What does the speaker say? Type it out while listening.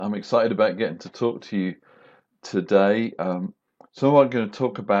I'm excited about getting to talk to you today. So what I'm going to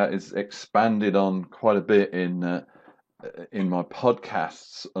talk about is expanded on quite a bit in my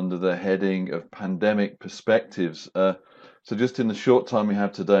podcasts under the heading of pandemic perspectives. So just in the short time we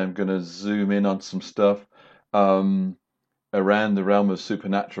have today, I'm going to zoom in on some stuff um, around the realm of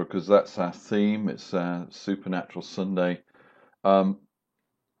supernatural because that's our theme. It's Supernatural Sunday, um,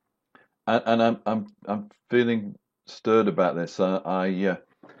 and I'm feeling stirred about this. I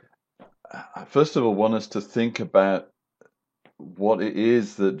first of all want us to think about what it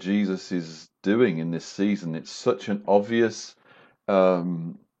is that Jesus is doing in this season. It's such an obvious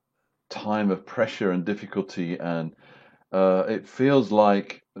um, time of pressure and difficulty, and it feels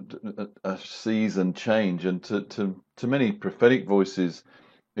like a season change. And to many prophetic voices,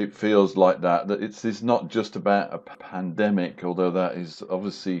 it feels like that it's not just about a pandemic, although that is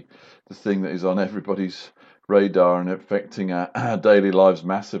obviously the thing that is on everybody's radar and affecting our daily lives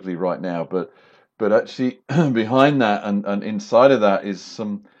massively right now. But actually, behind that and inside of that is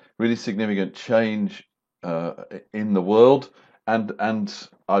some really significant change uh, in the world and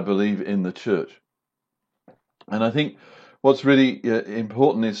I believe in the church. And I think what's really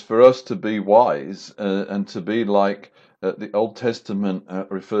important is for us to be wise and to be like the Old Testament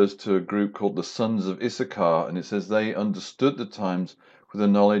refers to a group called the sons of Issachar, and it says they understood the times with a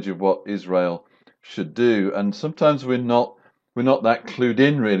knowledge of what Israel should do. And sometimes we're not that clued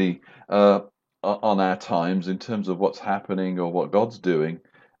in really on our times in terms of what's happening or what God's doing,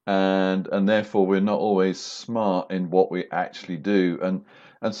 and therefore we're not always smart in what we actually do.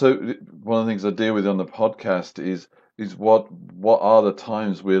 And so one of the things I deal with on the podcast is what are the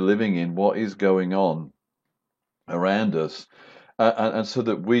times we're living in, what is going on around us, and so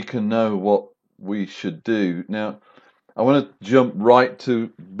that we can know what we should do. Now, I want to jump right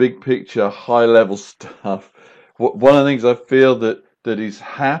to big picture, high level stuff. One of the things I feel that is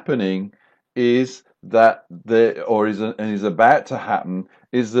happening is that there, or is and is about to happen,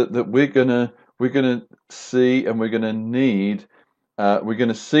 is that we're gonna see and we're going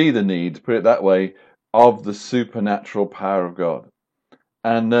to see the need, put it that way, of the supernatural power of God.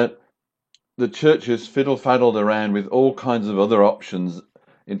 And that the church has fiddle-faddled around with all kinds of other options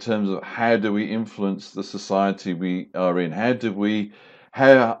in terms of how do we influence the society we are in? How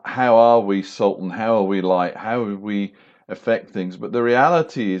are we salt and how are we light? How do we affect things? But the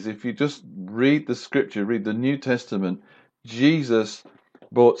reality is, if you just read the scripture, read the New Testament, Jesus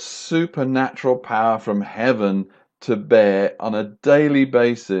brought supernatural power from heaven to bear on a daily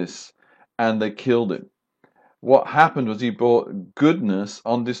basis, and they killed him. What happened was he brought goodness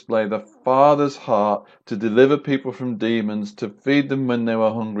on display, the Father's heart to deliver people from demons, to feed them when they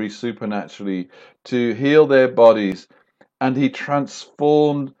were hungry supernaturally, to heal their bodies, and he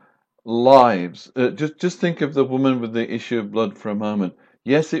transformed lives. Just think of the woman with the issue of blood for a moment.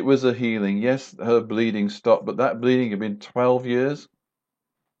 Yes, it was a healing. Yes, her bleeding stopped, but that bleeding had been 12 years.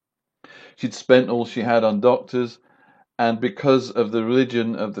 She'd spent all she had on doctors, and because of the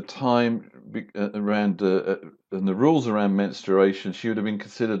religion of the time around and the rules around menstruation, she would have been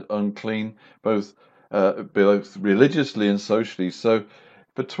considered unclean, both religiously and socially. So,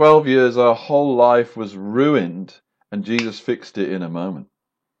 for 12 years, our whole life was ruined, and Jesus fixed it in a moment.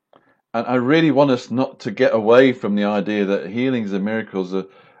 And I really want us not to get away from the idea that healings and miracles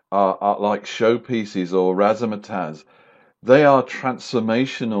are like showpieces or razzmatazz. They are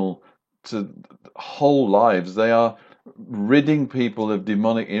transformational to whole lives. They are ridding people of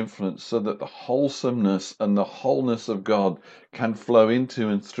demonic influence so that the wholesomeness and the wholeness of God can flow into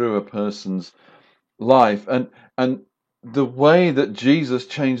and through a person's life. And the way that Jesus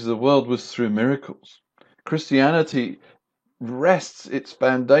changed the world was through miracles. Christianity rests its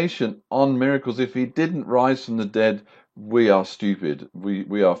foundation on miracles. If he didn't rise from the dead, we are stupid.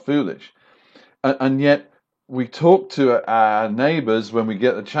 We are foolish. And yet, we talk to our neighbors when we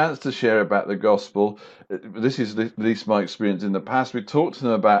get the chance to share about the gospel. This is at least my experience in the past. We talk to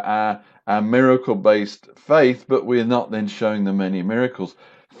them about our miracle based faith, but we're not then showing them any miracles.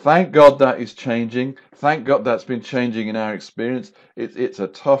 Thank God that is changing. Thank God that's been changing in our experience. It's a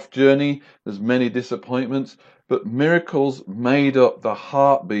tough journey. There's many disappointments, but miracles made up the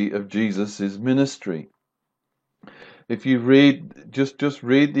heartbeat of Jesus's ministry. If you read, just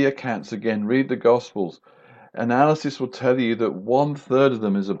read the accounts again, read the Gospels. Analysis will tell you that one third of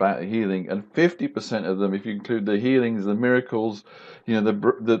them is about healing, and 50% of them, if you include the healings, the miracles,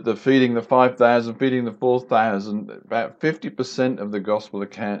 the feeding the 5,000, feeding the 4,000, about 50% of the Gospel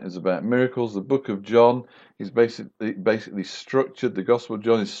account is about miracles. The book of John is basically structured. The Gospel of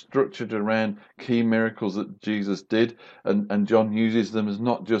John is structured around key miracles that Jesus did, and John uses them as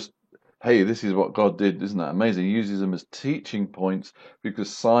not just hey, this is what God did. Isn't that amazing? He uses them as teaching points because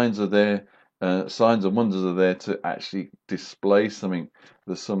signs are there, signs and wonders are there to actually display something.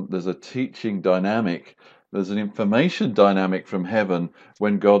 There's a teaching dynamic. There's an information dynamic from heaven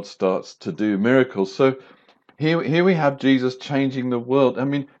when God starts to do miracles. So here we have Jesus changing the world. I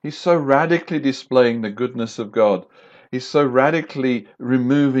mean, he's so radically displaying the goodness of God. He's so radically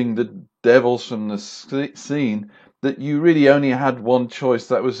removing the devils from the scene that you really only had one choice.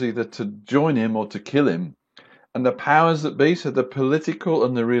 That was either to join him or to kill him. And the powers that be, so the political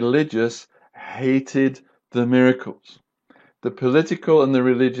and the religious, hated the miracles. The political and the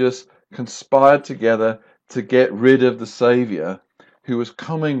religious conspired together to get rid of the Savior who was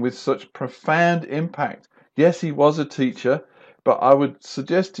coming with such profound impact. Yes, he was a teacher, but I would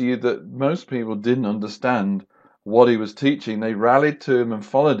suggest to you that most people didn't understand what he was teaching. They rallied to him and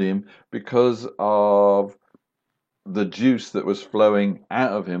followed him because of the juice that was flowing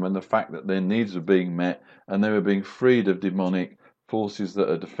out of him and the fact that their needs were being met and they were being freed of demonic forces that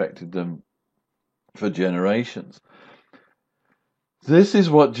had affected them for generations. This is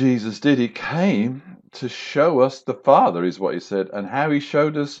what Jesus did. He came to show us the Father, is what he said. And how he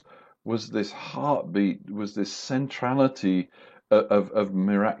showed us was this heartbeat, was this centrality of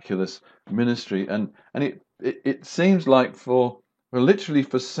miraculous ministry. And it seems like literally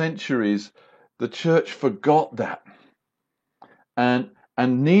for centuries, the church forgot that and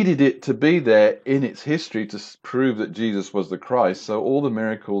needed it to be there in its history to prove that Jesus was the Christ. So all the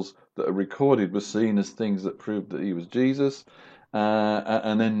miracles that are recorded were seen as things that proved that he was Jesus.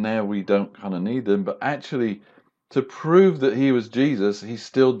 And then now we don't kind of need them. But actually, to prove that he was Jesus, he's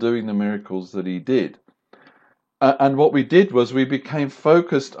still doing the miracles that he did. And what we did was we became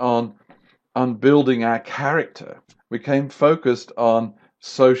focused on building our character. We became focused on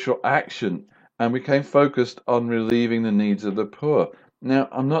social action. And we became focused on relieving the needs of the poor. Now,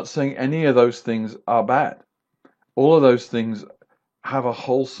 I'm not saying any of those things are bad. All of those things have a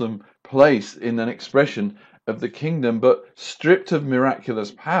wholesome place in an expression of the kingdom, but stripped of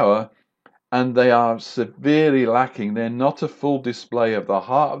miraculous power, and they are severely lacking. They're not a full display of the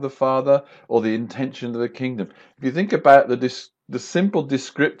heart of the Father or the intention of the kingdom. If you think about the simple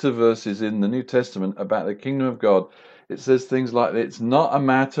descriptive verses in the New Testament about the kingdom of God, it says things like it's not a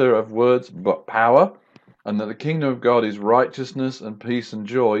matter of words but power, and that the kingdom of God is righteousness and peace and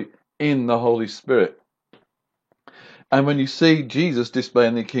joy in the Holy Spirit. And when you see Jesus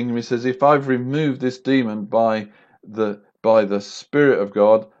displaying the kingdom, he says, if I've removed this demon by the Spirit of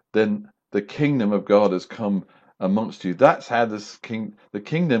God, then the kingdom of God has come amongst you. That's how the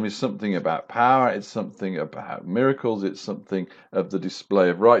kingdom is something about power, it's something about miracles, it's something of the display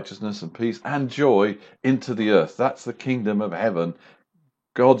of righteousness and peace and joy into the earth. That's the kingdom of heaven,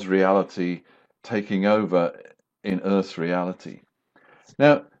 God's reality taking over in earth's reality.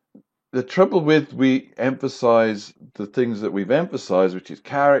 Now, the trouble with we emphasize the things that we've emphasized, which is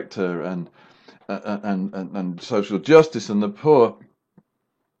character and social justice and the poor,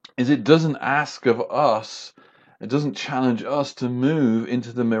 is it doesn't ask of us, it doesn't challenge us to move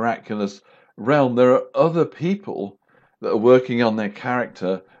into the miraculous realm. There are other people that are working on their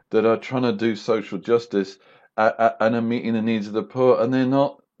character, that are trying to do social justice and are meeting the needs of the poor, and they're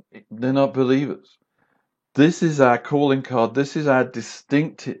not believers. This is our calling card. This is our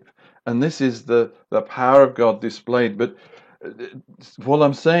distinctive. And this is the power of God displayed. But what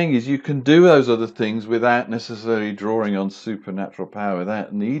I'm saying is you can do those other things without necessarily drawing on supernatural power,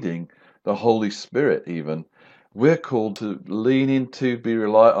 without needing the Holy Spirit even. We're called to lean into, be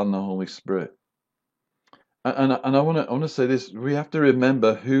reliant on the Holy Spirit. And I want to say this. We have to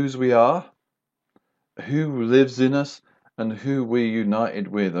remember whose we are, who lives in us, and who we're united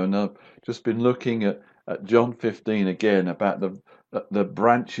with. And I've just been looking at John 15 again about the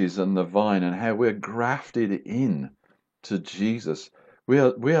branches and the vine and how we're grafted in to Jesus. We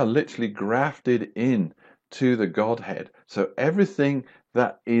are literally grafted in to the Godhead. So everything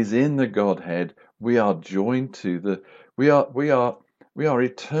that is in the Godhead, we are joined to. We are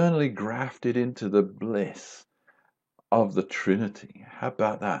eternally grafted into the bliss of the Trinity. How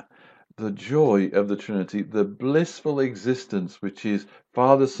about that? The joy of the Trinity, the blissful existence, which is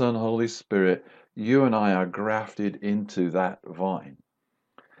Father, Son, Holy Spirit. You and I are grafted into that vine.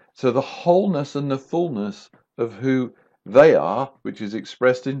 So the wholeness and the fullness of who they are, which is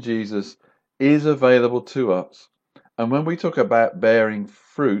expressed in Jesus, is available to us. And when we talk about bearing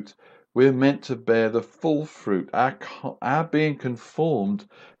fruit, we're meant to bear the full fruit. Our being conformed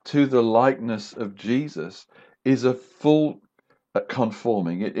to the likeness of Jesus is a full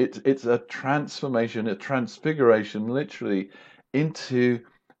conforming. It's a transformation, a transfiguration, literally, into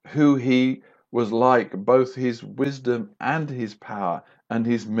who he was like both his wisdom and his power and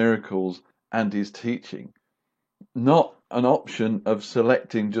his miracles and his teaching, not an option of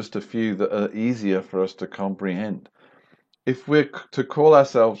selecting just a few that are easier for us to comprehend. If we're to call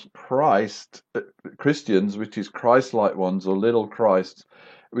ourselves Christians, which is Christ-like ones or little Christs,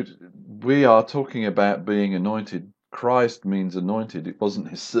 which we are talking about being anointed. Christ means anointed. It wasn't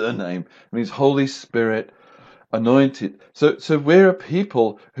his surname. It means Holy Spirit anointed. So we're a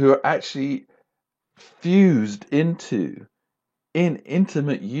people who are actually fused into, in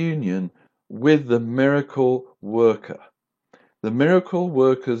intimate union with the miracle worker. The miracle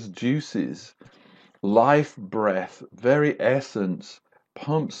worker's juices, life breath, very essence,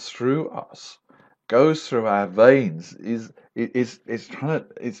 pumps through us, goes through our veins, is trying to,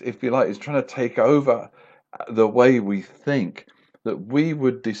 is, if you like, is trying to take over the way we think, that we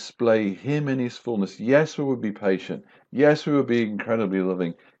would display him in his fullness. Yes, we would be patient. Yes, we would be incredibly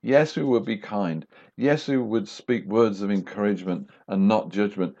loving. Yes, we would be kind. Yes, we would speak words of encouragement and not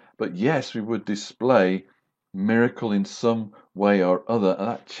judgment. But yes, we would display miracle in some way or other. And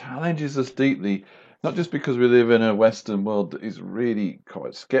that challenges us deeply, not just because we live in a Western world that is really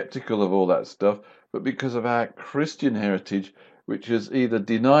quite skeptical of all that stuff, but because of our Christian heritage, which has either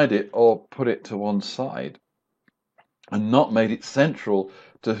denied it or put it to one side and not made it central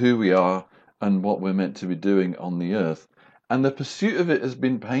to who we are and what we're meant to be doing on the earth. And the pursuit of it has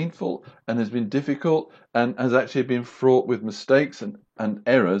been painful and has been difficult and has actually been fraught with mistakes and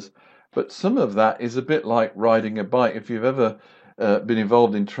errors. But some of that is a bit like riding a bike. If you've ever been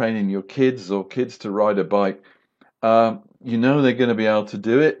involved in training your kids or kids to ride a bike, you know they're going to be able to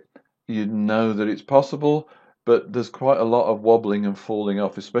do it. You know that it's possible, but there's quite a lot of wobbling and falling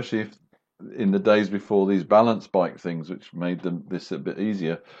off, especially if in the days before these balance bike things, which made this a bit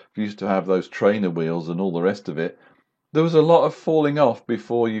easier. We used to have those trainer wheels and all the rest of it. There was a lot of falling off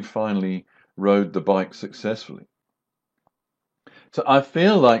before you finally rode the bike successfully. So I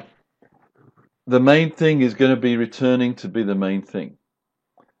feel like the main thing is going to be returning to be the main thing.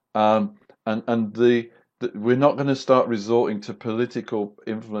 And we're not going to start resorting to political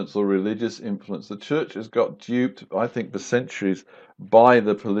influence or religious influence. The church has got duped, I think, for centuries by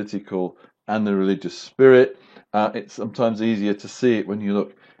the political and the religious spirit. It's sometimes easier to see it when you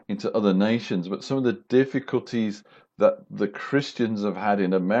look into other nations, but some of the difficulties that the Christians have had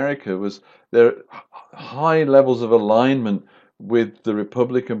in America was their high levels of alignment with the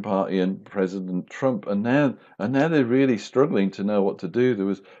Republican Party and President Trump, and now they're really struggling to know what to do. There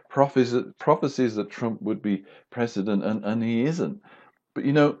was prophecies that Trump would be president, and he isn't. But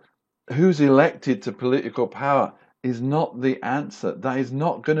who's elected to political power is not the answer. That is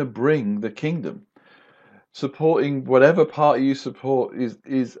not going to bring the kingdom. Supporting whatever party you support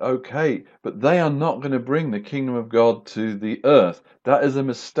is okay, but they are not going to bring the kingdom of God to the earth. That is a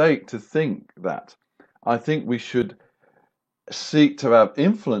mistake to think that. I think we should seek to have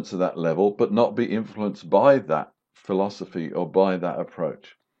influence at that level, but not be influenced by that philosophy or by that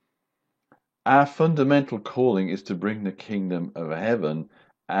approach. Our fundamental calling is to bring the kingdom of heaven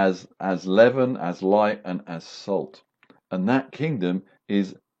as leaven, as light, and as salt. And that kingdom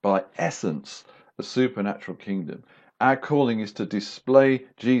is by essence a supernatural kingdom. Our calling is to display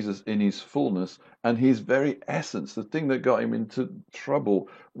Jesus in his fullness and his very essence. The thing that got him into trouble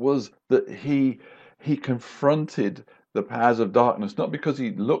was that he confronted the powers of darkness, not because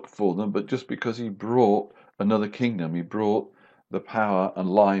he looked for them, but just because he brought another kingdom. He brought the power and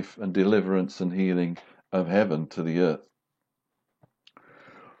life and deliverance and healing of heaven to the earth.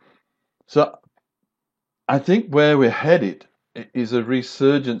 So I think where we're headed is a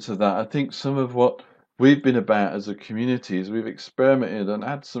resurgence of that. I think some of what we've been about as a community is we've experimented and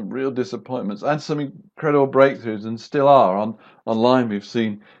had some real disappointments and some incredible breakthroughs, and still are. Online we've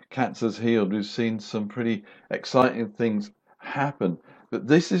seen cancers healed, we've seen some pretty exciting things happen. But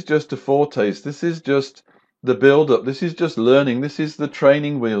this is just a foretaste. This is just the build up. This is just learning. This is the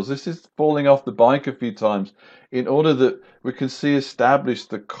training wheels. This is falling off the bike a few times in order that we can see established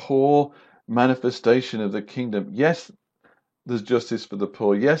the core manifestation of the kingdom. Yes, there's justice for the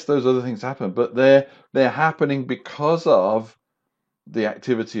poor. Yes, those other things happen, but they're happening because of the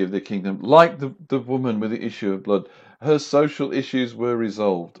activity of the kingdom. Like the woman with the issue of blood, her social issues were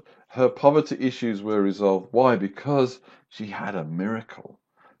resolved. Her poverty issues were resolved. Why? Because she had a miracle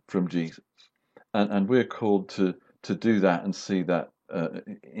from Jesus. And we're called to do that and see that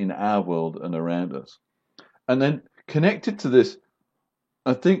in our world and around us. And then connected to this,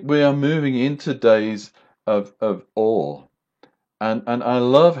 I think we are moving into days of awe, and I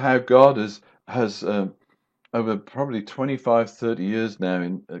love how God has over probably 25, 30 years now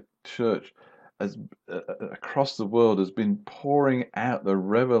in a church, as across the world, has been pouring out the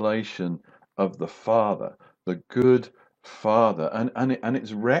revelation of the Father, the good Father, and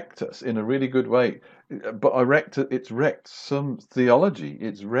it's wrecked us in a really good way. But it's wrecked some theology.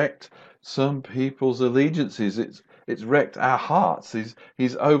 It's wrecked some people's allegiances. It's wrecked our hearts.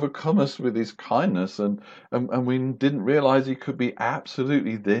 He's overcome us with his kindness, and we didn't realize he could be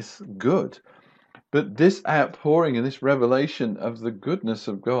absolutely this good. But this outpouring and this revelation of the goodness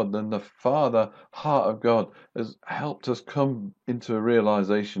of God and the Father heart of God has helped us come into a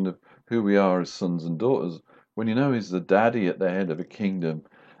realization of who we are as sons and daughters. When you know He's the daddy at the head of a kingdom,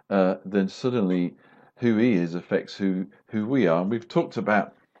 then suddenly who He is affects who we are. And we've talked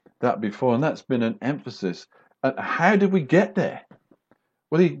about that before, and that's been an emphasis. How did we get there?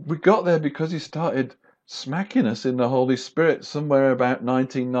 Well, we got there because he started smacking us in the Holy Spirit somewhere about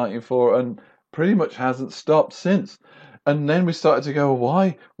 1994 and pretty much hasn't stopped since. And then we started to go,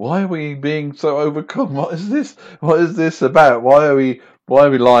 why are we being so overcome? What is this? What is this about? Why are we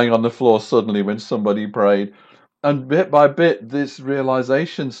lying on the floor suddenly when somebody prayed? And bit by bit, this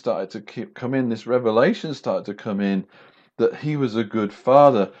realization started to come in, this revelation started to come in that he was a good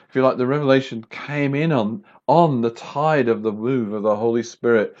father. If you like, the revelation came in on the tide of the move of the Holy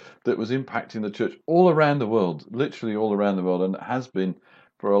Spirit that was impacting the church all around the world, literally all around the world, and it has been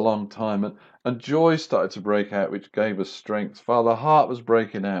for a long time. And joy started to break out, which gave us strength. Father heart was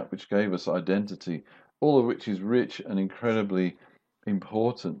breaking out, which gave us identity, all of which is rich and incredibly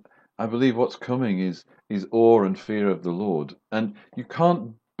important. I believe what's coming is awe and fear of the Lord. And you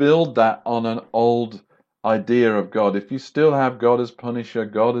can't build that on an old idea of God. If you still have God as punisher,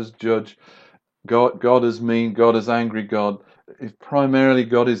 God as judge, God is mean, God is angry, if primarily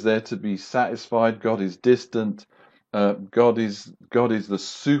God is there to be satisfied, God is distant, God is the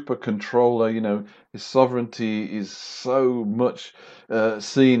super controller. His sovereignty is so much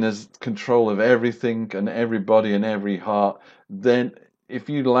seen as control of everything and everybody and every heart. Then if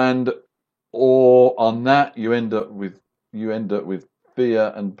you land awe on that, you end up with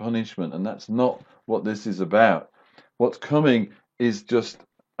fear and punishment, and that's not what this is about. What's coming is just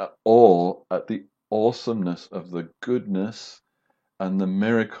awe at the awesomeness of the goodness and the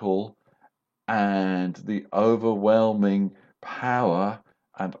miracle and the overwhelming power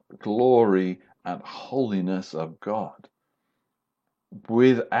and glory and holiness of God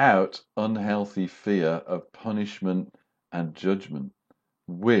without unhealthy fear of punishment and judgment,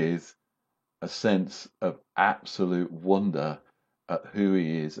 with a sense of absolute wonder at who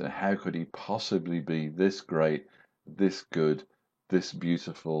he is and how could he possibly be this great, this good, this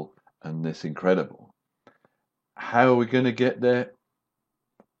beautiful, and this incredible. How are we going to get there?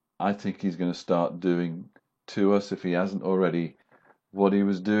 I think he's going to start doing to us, if he hasn't already, what he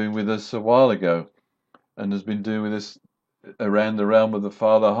was doing with us a while ago and has been doing with us around the realm of the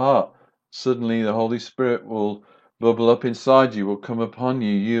Father heart. Suddenly the Holy Spirit will bubble up inside you, will come upon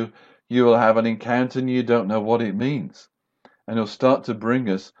you. You will have an encounter and you don't know what it means. And he'll start to bring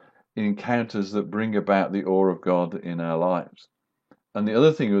us encounters that bring about the awe of God in our lives. And the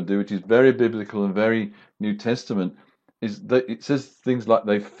other thing he'll do, which is very biblical and very New Testament, is that it says things like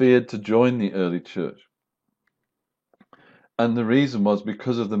they feared to join the early church. And the reason was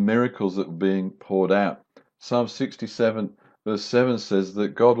because of the miracles that were being poured out. Psalm 67 verse 7 says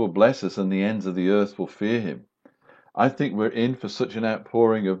that God will bless us and the ends of the earth will fear him. I think we're in for such an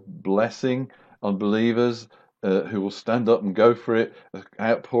outpouring of blessing on believers who will stand up and go for it, an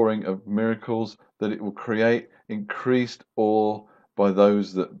outpouring of miracles, that it will create increased awe by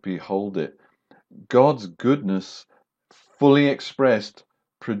those that behold it. God's goodness, fully expressed,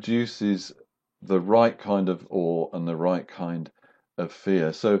 produces the right kind of awe and the right kind of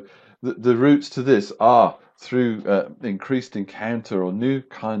fear. So the roots to this are through increased encounter or new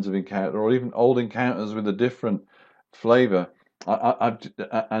kinds of encounter, or even old encounters with a different flavor,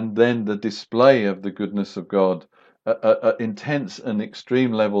 and then the display of the goodness of God at intense and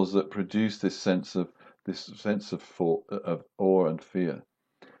extreme levels that produce this sense of awe and fear.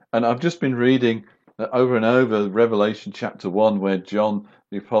 And I've just been reading over and over Revelation chapter 1, where John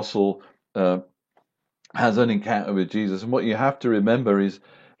the Apostle has an encounter with Jesus. And what you have to remember is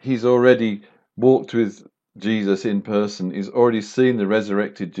he's already walked with Jesus in person. He's already seen the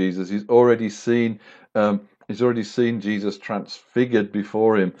resurrected Jesus. He's already seen Jesus transfigured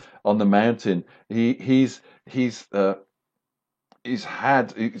before him on the mountain. It says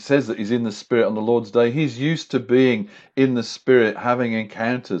that he's in the Spirit on the Lord's day. He's used to being in the Spirit, having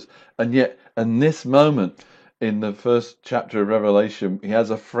encounters. And yet, in this moment, in the first chapter of Revelation, he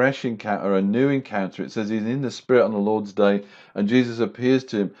has a fresh encounter, a new encounter. It says he's in the Spirit on the Lord's day, and Jesus appears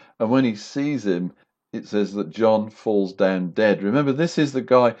to him. And when he sees him, it says that John falls down dead. Remember, this is the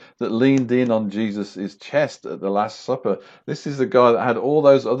guy that leaned in on Jesus' chest at the Last Supper. This is the guy that had all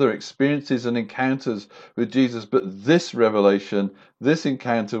those other experiences and encounters with Jesus. But this revelation, this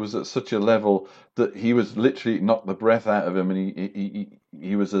encounter was at such a level that he was literally knocked the breath out of him, and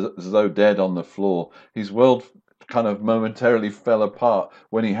he was as though dead on the floor. His world kind of momentarily fell apart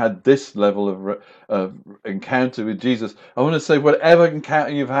when he had this level of encounter with Jesus. I want to say, whatever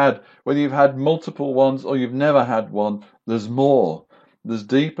encounter you've had, whether you've had multiple ones or you've never had one, there's more. There's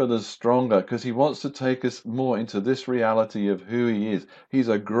deeper, there's stronger, because he wants to take us more into this reality of who he is. He's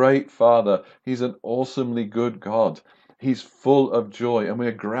a great Father. He's an awesomely good God. He's full of joy, and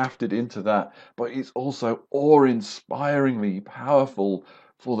we're grafted into that. But he's also awe-inspiringly powerful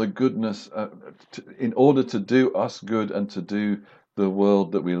for the goodness, in order to do us good and to do the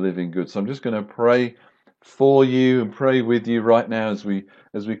world that we live in good. So I'm just going to pray for you and pray with you right now as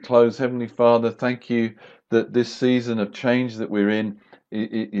we close. Heavenly Father, thank you that this season of change that we're in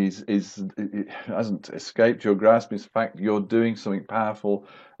it hasn't escaped your grasp. In fact, you're doing something powerful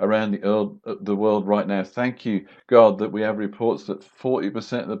around the world right now. Thank you, God, that we have reports that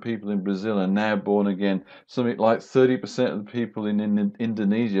 40% of the people in Brazil are now born again. Something like 30% of the people in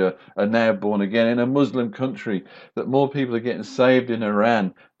Indonesia are now born again. In a Muslim country, that more people are getting saved in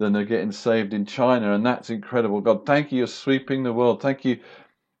Iran than are getting saved in China, and that's incredible. God, thank you, you're sweeping the world. Thank you.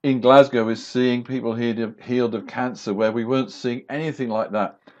 In Glasgow, we're seeing people healed of cancer where we weren't seeing anything like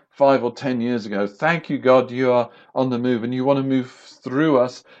that 5 or 10 years ago. Thank you, God, you are on the move, and you want to move through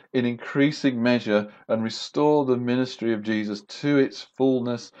us in increasing measure and restore the ministry of Jesus to its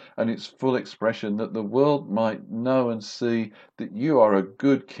fullness and its full expression, that the world might know and see that you are a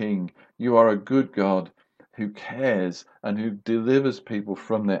good King, you are a good God who cares and who delivers people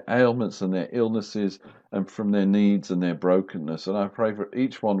from their ailments and their illnesses and from their needs and their brokenness. And I pray for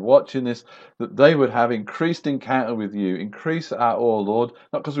each one watching this, that they would have increased encounter with you. Increase our awe, Lord,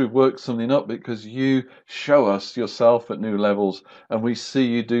 not because we've worked something up, but because you show us yourself at new levels, and we see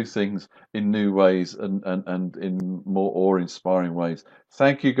you do things in new ways and in more awe-inspiring ways.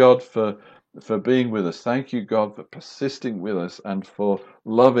 Thank you, God, for being with us. Thank you, God, for persisting with us and for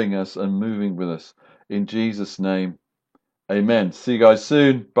loving us and moving with us. In Jesus' name, amen. See you guys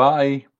soon. Bye.